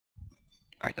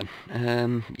Right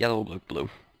then. Yellow, blue, blue.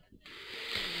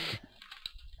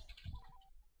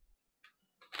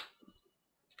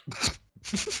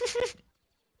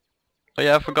 Oh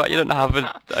yeah, I forgot you don't have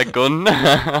a gun.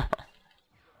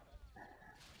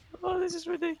 Oh, this is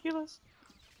ridiculous.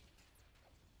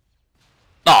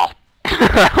 Oh.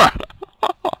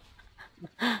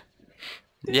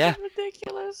 This Yeah. is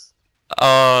ridiculous.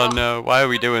 Oh no, why are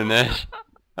we doing this?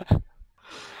 Oh,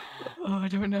 I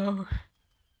don't know.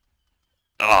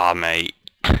 Oh mate.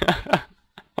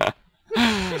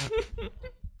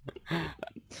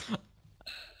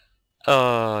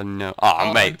 Oh no.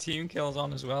 Oh mate. And team kills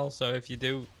on as well, so if you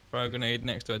do throw a grenade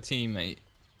next to a teammate.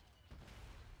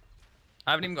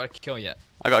 I haven't even got a kill yet.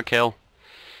 I got a kill.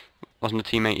 Wasn't a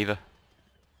teammate either.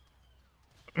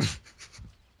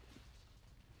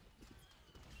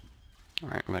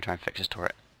 Alright, I'm gonna try and fix this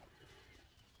turret.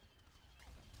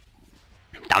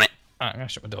 Damn it! Alright, I'm gonna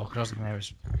shut my door because I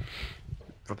was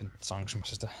rubbing songs from my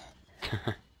sister.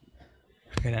 I'm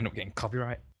gonna end up getting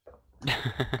copyright.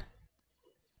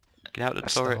 Get out of the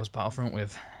turret. Starwars Battlefront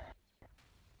with.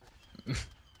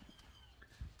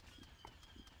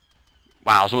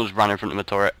 Wow, someone just ran in front of the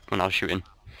turret when I was shooting.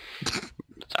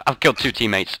 I've killed 2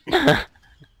 teammates.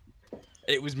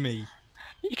 It was me.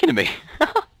 You kidding me?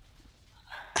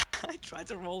 I tried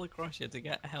to roll across you to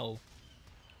get help.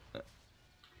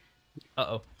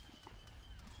 Uh-oh.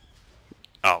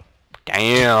 Oh,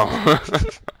 damn.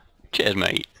 Cheers,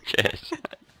 mate. Cheers.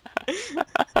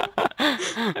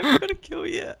 I'm not gonna kill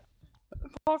you.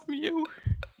 Apart from you.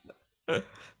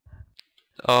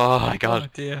 Oh my god. Oh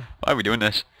dear. Why are we doing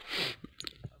this?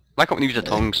 Why can't we use their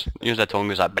tongues? Use their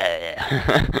tongues like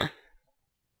bleh.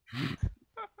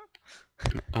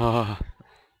 Oh,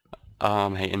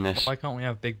 I'm hating this. Why can't we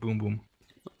have big boom boom?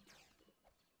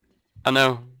 I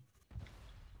know.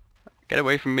 Get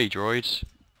away from me, droids.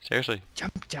 Seriously.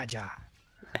 Jump Jaja.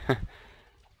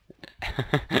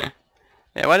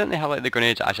 Yeah, why don't they have like the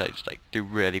grenades that actually just like do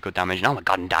really good damage? And oh my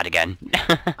god, I'm dead again.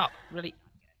 Oh, really?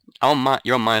 You're on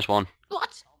 -1.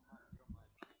 What?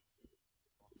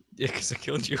 Yeah, because I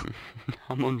killed you.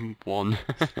 I'm on 1.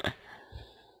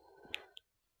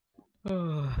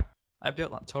 I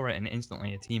built that turret and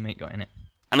instantly a teammate got in it.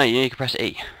 I know, you can press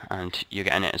E and you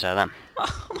get in it instead of them.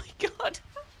 Oh my god!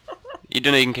 You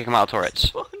don't even kick them out of turrets.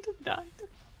 Spawned and died.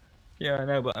 Yeah, I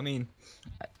know, but I mean,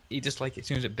 he just like as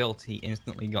soon as it built, he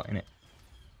instantly got in it.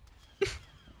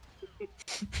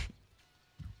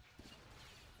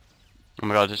 Oh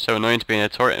my god, it's so annoying to be in a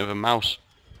turret with a mouse.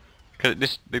 Cause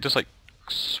they just like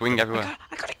swing everywhere.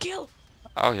 I got a kill!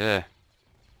 Oh yeah.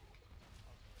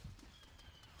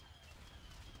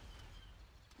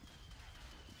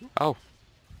 Oh,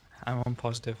 I'm on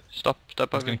positive. stop I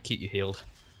was over. gonna keep you healed.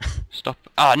 Stop.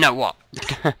 Oh no, what?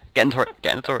 Get in the turret,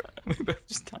 get in the turret. We both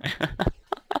just died.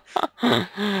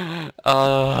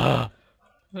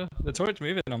 The turret's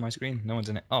moving on my screen. No one's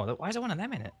in it. Oh, why is there one of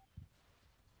them in it?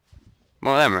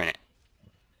 More of them are in it.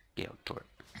 Yeah, turret.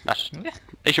 That's just, Yeah.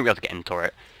 they shouldn't be able to get in the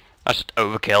turret. That's just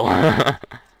overkill.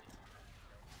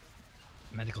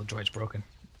 Medical droid's broken.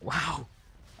 Wow.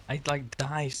 I like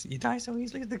die. You die so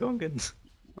easily with the Gungans.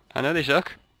 I know they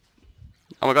suck.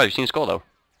 Oh my god, you've seen Score though?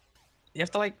 You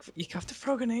have to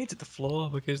throw grenades at the floor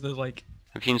because there's like.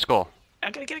 Have you seen Score?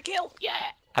 I'm gonna get a kill.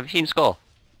 Yeah. Have you seen Score?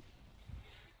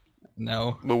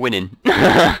 No. We're winning.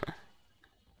 We're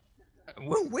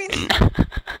winning.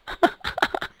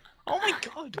 Oh my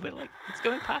god, it's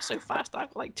going past so fast. I've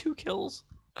got like 2 kills.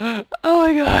 Oh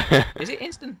my god. Is it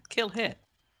instant kill hit?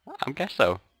 I guess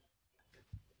so.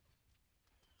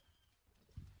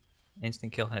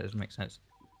 Instant kill hit doesn't make sense.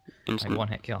 Instant. Like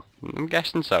 1-hit kill. I'm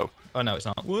guessing so. Oh no, it's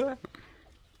not. What?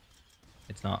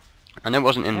 It's not. I know it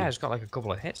wasn't in. Yeah, it's got like a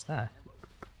couple of hits there.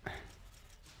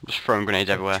 Just throwing grenades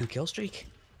everywhere. 2 kill streak.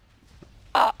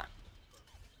 Ah.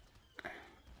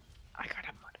 I got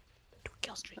a 2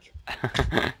 kill streak.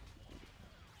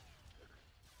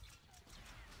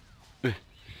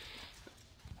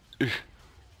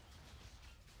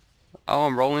 Oh,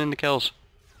 I'm rolling in the kills.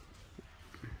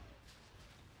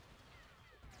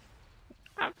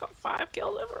 I've got 5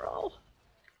 kills overall.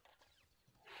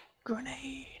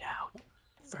 Grenade out.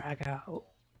 Frag out.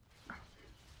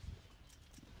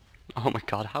 Oh my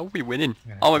god, how are we winning?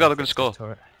 Oh my god, I'm gonna score.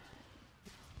 Turret.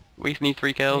 We need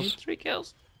 3 kills. 3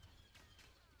 kills.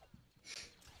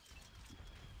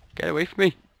 Get away from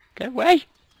me. Get away.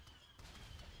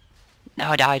 No,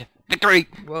 I died. Victory!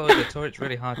 Whoa, the turret's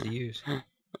really hard to use. What?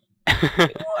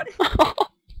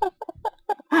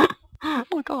 Oh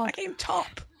my god. I came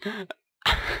top.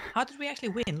 How did we actually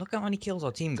win? Look how many kills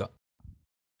our team got.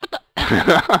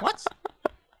 What?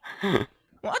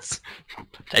 What?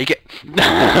 Take it.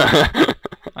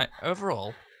 Right,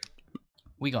 overall,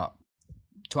 we got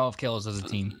 12 kills as a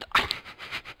team.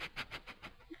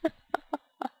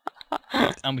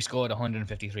 And we scored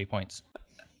 153 points.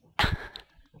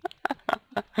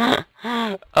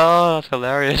 Oh, that's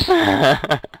hilarious.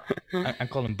 I'm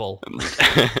calling bull.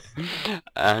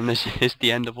 And this is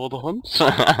the end of all the hunts.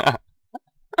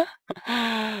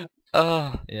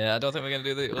 Oh. Yeah, I don't think we're gonna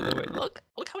do the other way. Look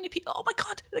how many people. Oh my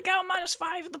god, the guy on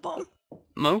 -5 at the bottom.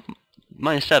 Mo?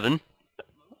 -7?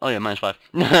 Oh yeah, -5.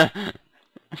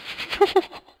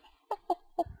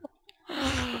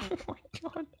 Oh my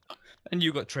god. And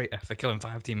you got traitor for killing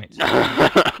 5 teammates.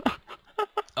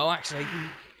 Oh, actually,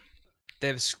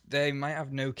 they might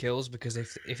have no kills because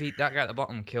if that guy at the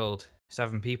bottom killed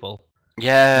 7 people,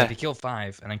 Yeah. if he killed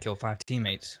 5 and then killed 5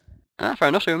 teammates. Ah, fair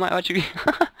enough, so we might actually...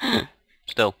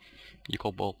 Still, you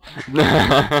call bull.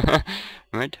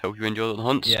 Right, hope you enjoy the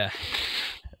hunts. Yeah.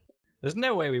 There's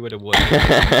no way we would have won.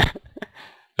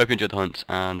 Hope you enjoyed the hunts,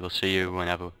 and we'll see you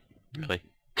whenever, really.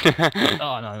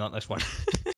 Oh no, not this one.